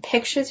putting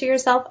pictures of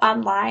yourself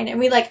online. And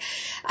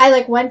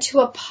I went to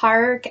a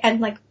park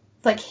and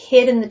like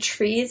hid in the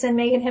trees and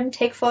making him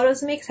take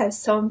photos of me because I was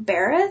so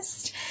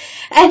embarrassed.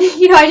 And,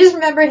 you know, I just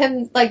remember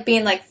him like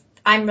being like,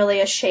 I'm really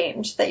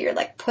ashamed that you're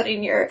like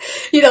putting your,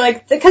 you know,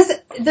 like, because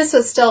this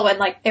was still when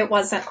like it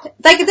wasn't,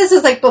 like this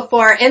was like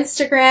before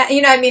Instagram,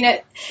 you know what I mean?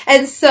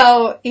 And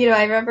so, you know,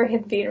 I remember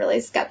him being really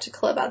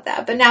skeptical about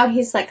that. But now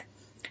he's like,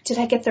 did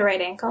I get the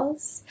right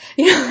ankles?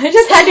 You know, I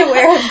just had to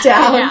wear him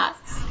down. Yeah.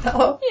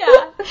 So.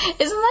 Yeah.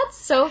 Isn't that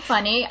so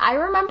funny? I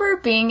remember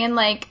being in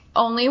like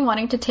only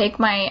wanting to take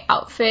my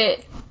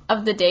outfit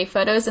of the day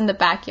photos in the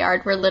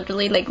backyard where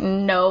literally like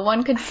no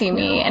one could see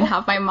me and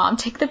have my mom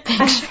take the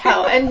picture.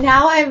 And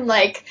now I'm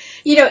like,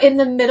 you know, in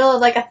the middle of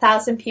like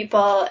 1,000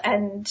 people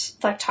and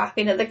like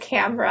talking to the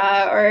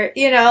camera or,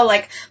 you know,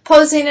 like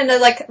posing in a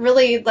like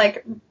really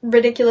like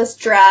ridiculous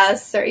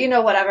dress or, you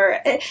know, whatever.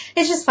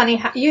 It's just funny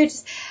how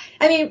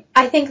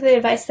I think the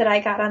advice that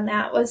I got on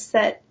that was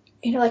that,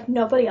 you know, like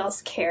nobody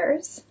else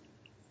cares.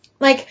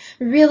 Like,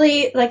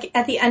 really, like,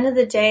 at the end of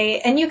the day,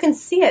 and you can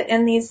see it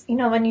in these, you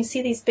know, when you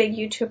see these big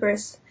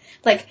YouTubers,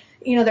 like,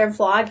 you know, they're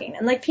vlogging,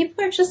 and, like,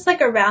 people are just,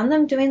 like, around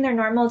them doing their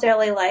normal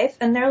daily life,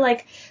 and they're,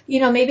 like,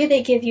 you know, maybe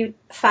they give you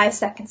 5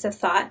 seconds of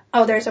thought,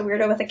 oh, there's a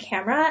weirdo with a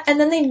camera, and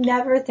then they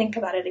never think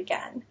about it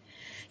again.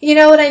 You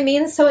know what I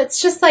mean? So it's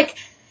just, like,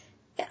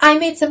 I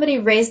made somebody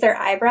raise their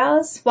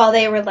eyebrows while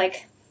they were,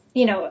 like,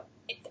 you know,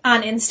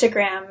 on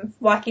Instagram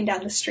walking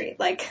down the street,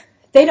 like,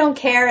 they don't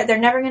care. They're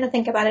never going to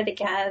think about it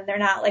again. They're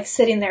not like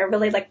sitting there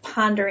really like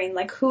pondering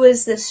like who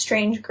is this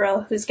strange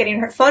girl who's getting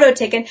her photo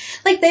taken.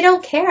 Like they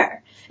don't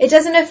care. It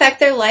doesn't affect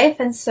their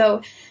life. And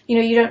so, you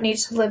know, you don't need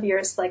to live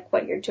yours like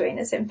what you're doing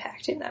is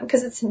impacting them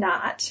because it's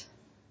not.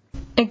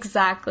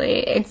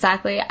 Exactly.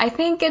 I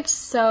think it's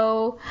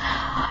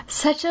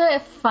such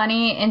a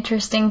funny,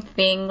 interesting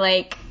thing,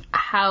 like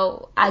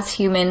how as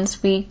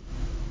humans we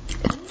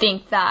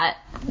think that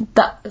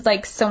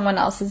like someone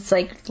else is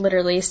like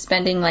literally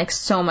spending like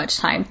so much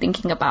time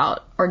thinking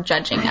about or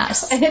judging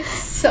us. And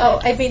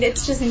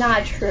it's just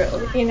not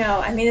true, you know.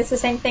 I mean, it's the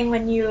same thing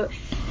when you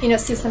know,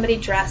 see somebody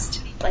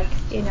dressed like,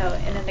 you know,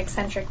 in an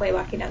eccentric way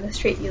walking down the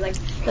street. You're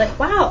like,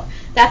 wow,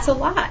 that's a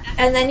lot.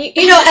 And then you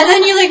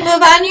like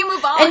move on. You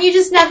move on. And you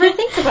just never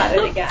think about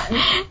it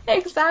again.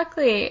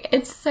 Exactly.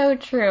 It's so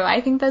true. I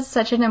think that's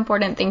such an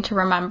important thing to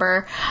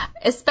remember,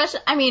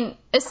 especially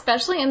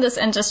in this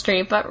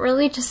industry, but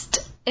really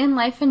just in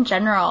life in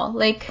general.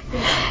 Like,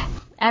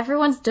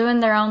 everyone's doing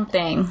their own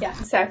thing. Yeah,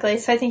 exactly.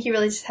 So I think you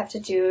really just have to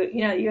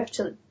you have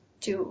to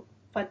do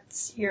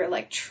what's your,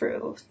 like,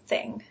 true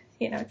thing,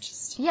 you know,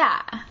 just.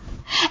 Yeah.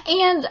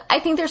 And I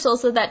think there's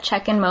also that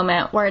check-in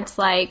moment where it's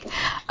like,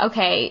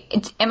 okay,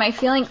 am I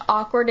feeling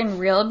awkward and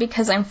real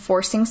because I'm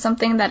forcing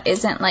something that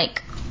isn't,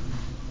 like,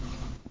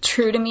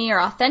 true to me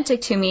or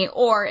authentic to me,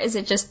 or is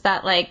it just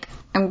that, like,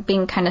 I'm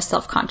being kind of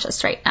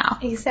self-conscious right now?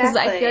 Exactly. Because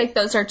I feel like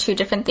those are two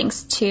different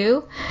things,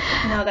 too.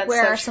 No, that's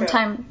where so true.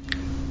 sometimes,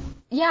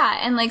 yeah,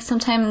 and, like,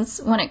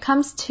 sometimes when it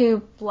comes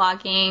to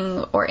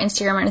blogging or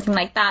Instagram or anything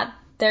like that,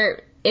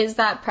 there is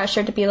that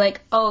pressure to be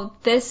like, oh,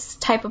 this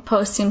type of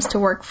post seems to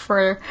work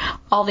for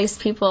all these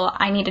people.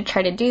 I need to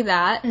try to do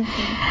that.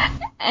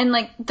 Mm-hmm. And,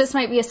 like, this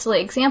might be a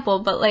silly example,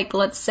 but, like,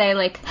 let's say,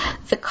 like,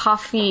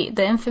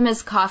 the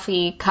infamous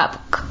coffee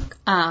cup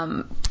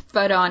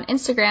photo on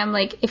Instagram,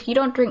 like, if you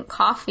don't drink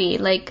coffee,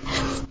 like,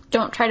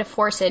 don't try to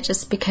force it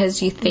just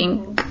because you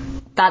think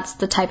that's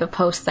the type of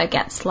post that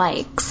gets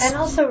likes. And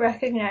also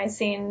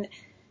recognizing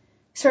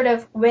sort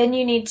of when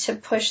you need to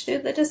push through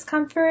the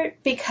discomfort,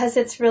 because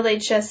it's really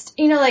just,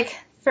 you know, like,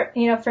 for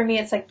me,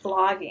 it's like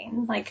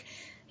vlogging. Like,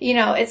 you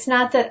know, it's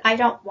not that I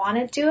don't want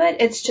to do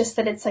it. It's just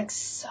that it's, like,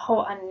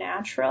 so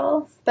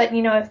unnatural. But,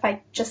 you know, if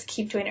I just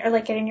keep doing it, or,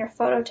 like, getting your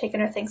photo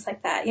taken or things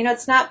like that, you know,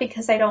 it's not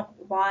because I don't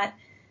want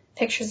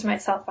pictures of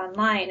myself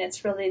online.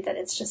 It's really that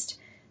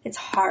it's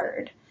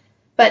hard.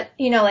 But,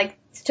 you know, like,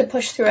 to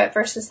push through it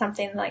versus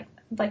something like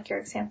your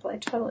example, I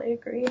totally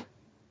agree.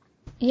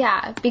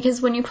 Yeah,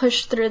 because when you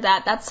push through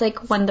that, that's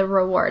like when the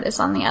reward is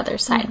on the other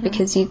side, mm-hmm.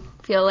 because you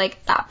feel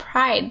like that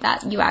pride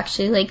that you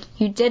actually, like,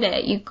 you did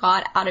it, you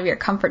got out of your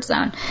comfort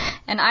zone.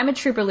 And I'm a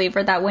true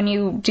believer that when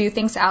you do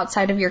things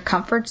outside of your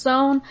comfort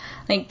zone,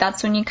 like,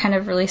 that's when you kind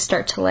of really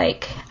start to,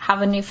 like,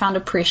 have a newfound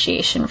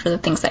appreciation for the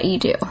things that you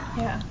do.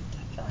 Yeah,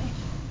 definitely.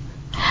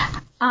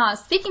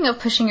 Speaking of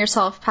pushing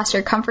yourself past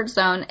your comfort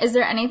zone, is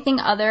there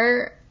anything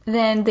other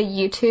than the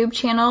YouTube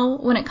channel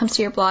when it comes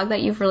to your blog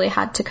that you've really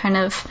had to kind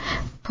of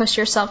push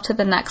yourself to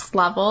the next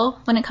level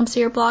when it comes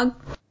to your blog?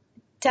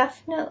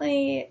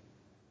 Definitely,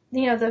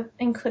 you know,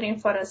 including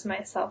photos of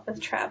myself with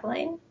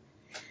traveling.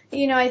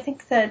 You know, I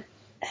think that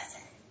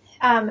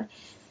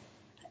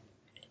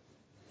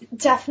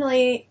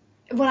definitely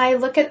when I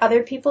look at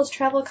other people's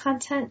travel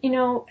content, you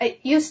know, it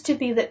used to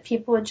be that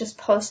people would just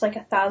post like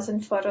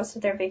 1,000 photos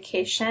of their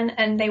vacation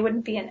and they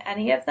wouldn't be in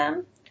any of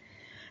them.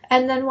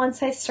 And then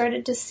once I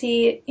started to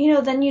see, you know,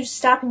 then you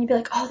stop and you'd be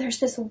like, oh, there's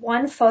this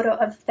one photo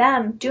of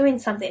them doing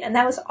something. And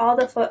that was all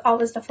the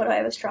photo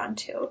I was drawn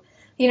to.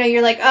 You know,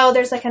 you're like, oh,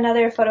 there's like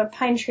another photo of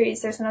pine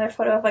trees. There's another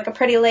photo of like a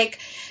pretty lake.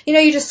 You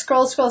know, you just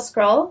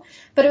scroll.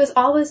 But it was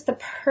always the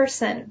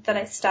person that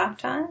I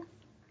stopped on.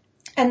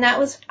 And I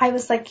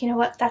was like, you know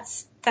what,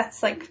 that's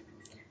like,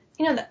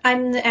 you know,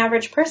 I'm the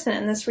average person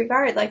in this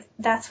regard. Like,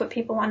 that's what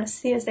people want to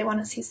see, is they want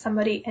to see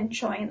somebody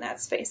enjoying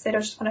that space. They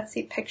don't just want to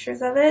see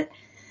pictures of it.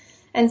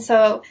 And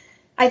so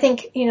I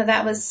think, you know,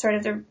 that was sort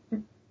of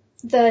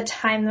the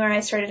time where I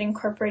started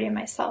incorporating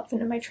myself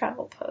into my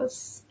travel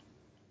posts.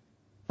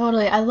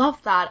 Totally. I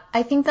love that.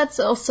 I think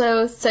that's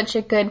also such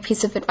a good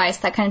piece of advice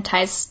that kind of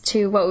ties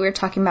to what we were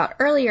talking about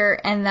earlier,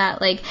 and that,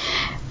 like,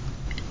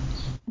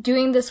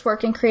 doing this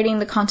work and creating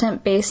the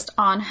content based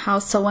on how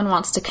someone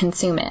wants to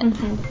consume it.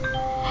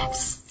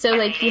 So,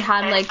 like, you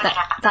had, like, that...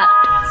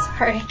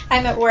 Sorry,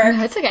 I'm at work.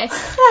 No, it's okay.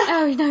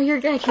 Oh, no,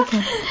 you're good. You're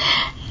good.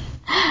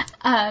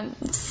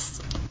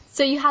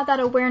 So you had that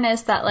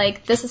awareness that,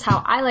 like, this is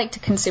how I like to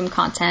consume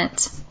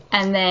content,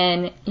 and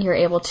then you're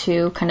able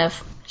to kind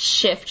of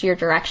shift your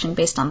direction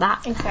based on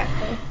that.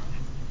 Exactly.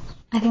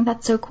 I think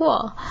that's so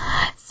cool.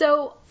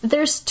 So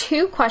there's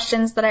 2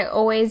 questions that I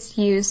always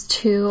use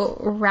to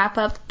wrap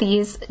up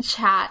these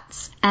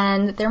chats,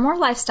 and they're more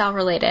lifestyle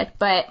related.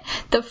 But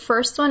the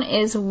first one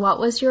is, what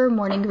was your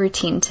morning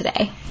routine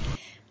today?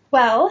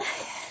 Well,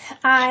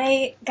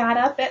 I got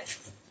up at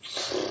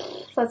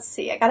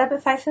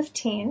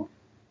 5:15,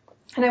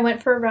 and I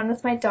went for a run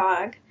with my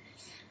dog,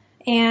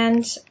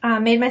 and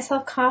made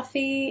myself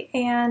coffee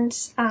and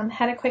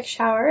had a quick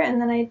shower,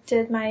 and then I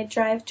did my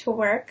drive to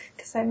work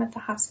because I'm at the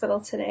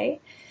hospital today,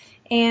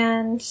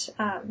 and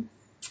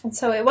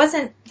so there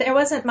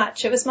wasn't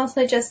much. It was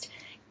mostly just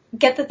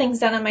get the things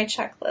done on my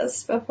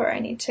checklist before I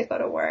need to go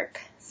to work.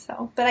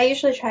 So, but I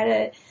usually try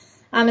to,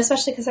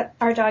 especially because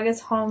our dog is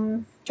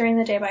home during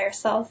the day by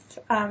herself.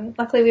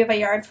 Luckily, we have a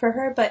yard for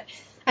her, but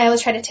I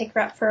always try to take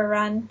her out for a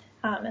run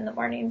in the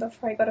morning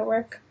before I go to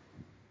work.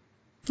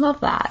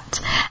 Love that.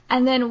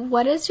 And then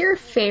what is your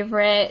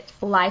favorite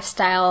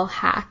lifestyle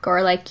hack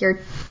or like your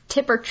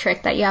tip or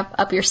trick that you have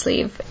up your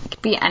sleeve? It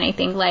could be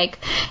anything, like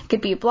it could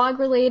be blog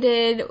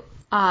related,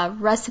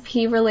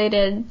 recipe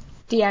related,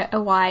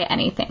 DIY,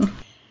 anything.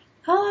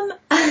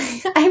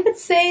 I would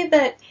say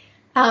that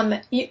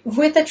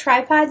with a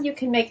tripod you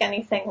can make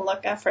anything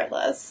look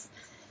effortless.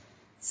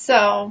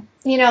 So,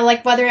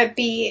 like whether it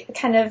be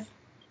kind of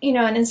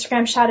an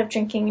Instagram shot of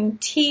drinking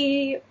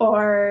tea,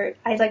 or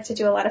I like to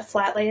do a lot of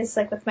flat lays,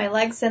 like with my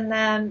legs in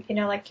them,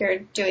 like you're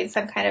doing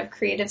some kind of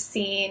creative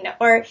scene,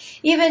 or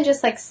even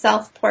just like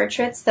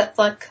self-portraits that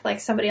look like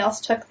somebody else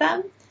took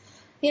them.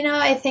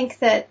 I think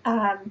that,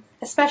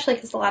 especially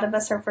because a lot of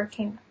us are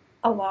working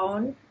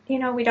alone,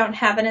 we don't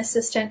have an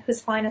assistant who's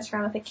following us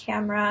around with a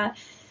camera.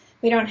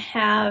 We don't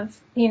have,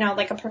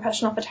 like a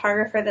professional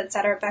photographer that's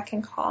at our beck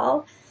and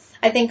call.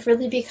 I think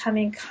really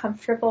becoming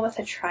comfortable with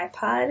a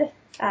tripod,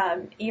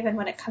 even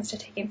when it comes to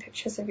taking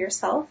pictures of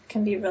yourself,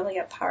 can be really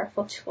a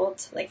powerful tool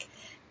to like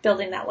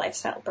building that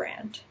lifestyle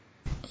brand.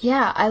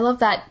 Yeah, I love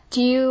that.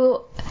 Do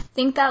you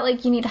think that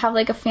like you need to have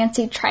like a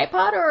fancy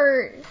tripod,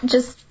 or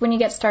just when you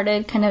get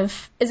started, kind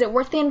of, is it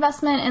worth the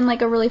investment in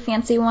like a really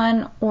fancy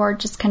one, or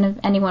just kind of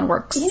anyone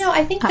works?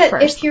 I think that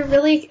first, if you're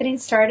really getting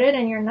started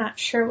and you're not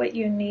sure what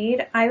you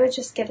need, I would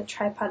just get a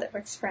tripod that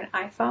works for an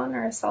iPhone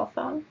or a cell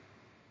phone.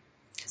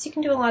 So you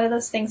can do a lot of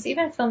those things.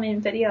 Even filming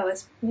video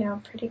is,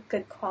 pretty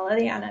good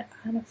quality on a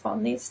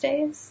phone these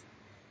days.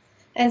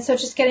 And so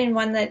just getting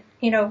one that,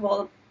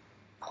 will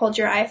hold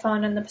your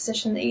iPhone in the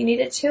position that you need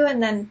it to.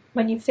 And then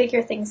when you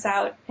figure things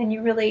out and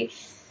you really,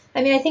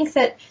 I think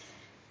that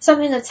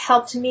something that's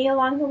helped me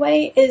along the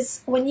way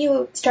is when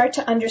you start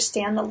to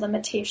understand the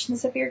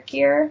limitations of your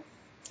gear,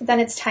 then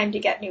it's time to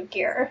get new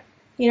gear.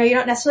 You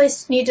don't necessarily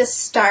need to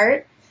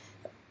start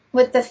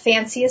with the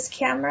fanciest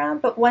camera,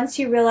 but once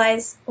you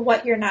realize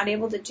what you're not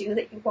able to do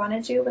that you want to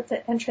do with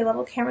the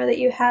entry-level camera that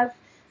you have,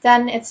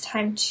 then it's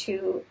time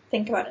to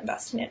think about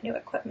investing in new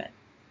equipment.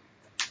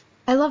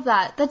 I love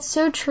that. That's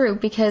so true,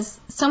 because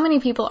so many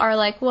people are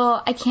like,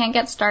 well, I can't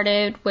get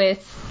started with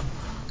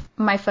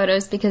my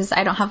photos because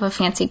I don't have a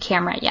fancy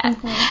camera yet.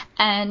 Mm-hmm.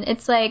 And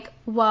it's like,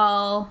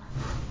 well,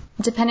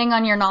 depending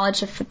on your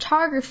knowledge of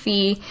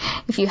photography,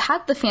 if you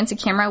had the fancy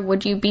camera,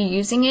 would you be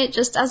using it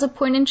just as a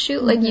point and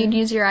shoot, like you'd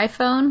use your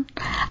iPhone?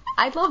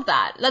 I love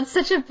that. That's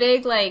such a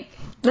big,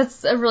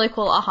 that's a really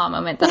cool aha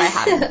moment that I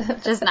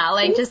had just now.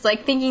 Just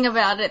thinking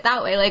about it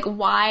that way,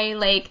 why,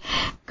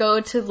 go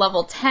to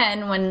level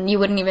 10 when you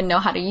wouldn't even know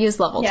how to use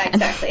level 10? Yeah,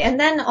 exactly. And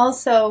then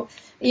also,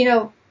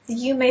 you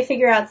may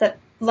figure out that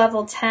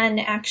level 10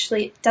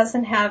 actually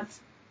doesn't have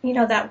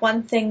that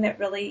one thing that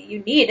really you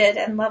needed,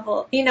 and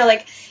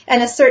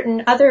and a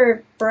certain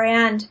other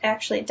brand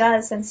actually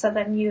does, and so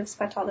then you've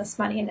spent all this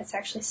money and it's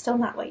actually still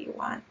not what you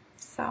want.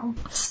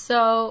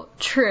 So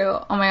true.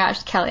 Oh my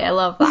gosh, Kelly, I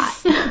love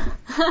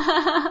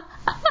that.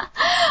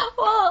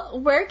 Well,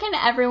 where can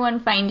everyone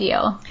find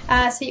you?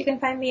 So you can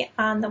find me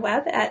on the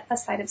web at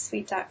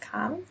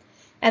asideofsweet.com.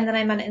 And then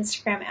I'm on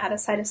Instagram at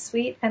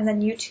asideofsweet, and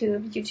then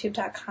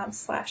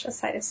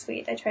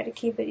youtube.com/asideofsweet. I try to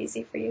keep it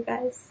easy for you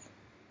guys.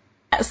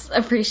 Yes,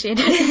 appreciate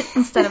it.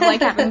 Instead of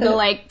having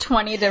to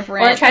 20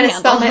 different or try to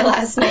spell my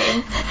last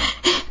name.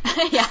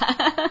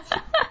 Yeah.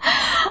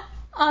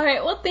 All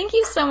right. Well, thank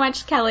you so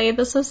much, Kelly.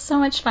 This was so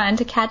much fun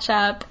to catch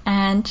up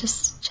and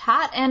just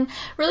chat. And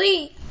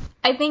really,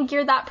 I think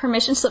you're that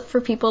permission slip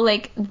for people.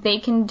 They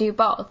can do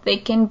both. They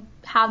can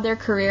have their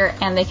career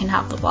and they can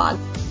have the blog.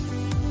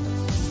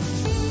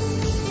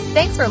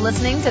 Thanks for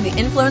listening to the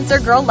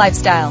Influencer Girl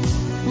Lifestyle.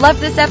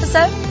 Love this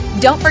episode?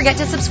 Don't forget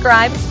to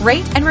subscribe,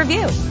 rate, and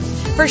review.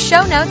 For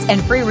show notes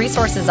and free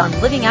resources on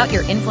living out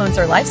your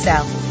influencer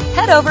lifestyle,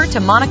 head over to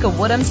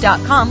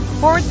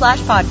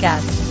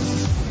monicawoodhams.com/podcast.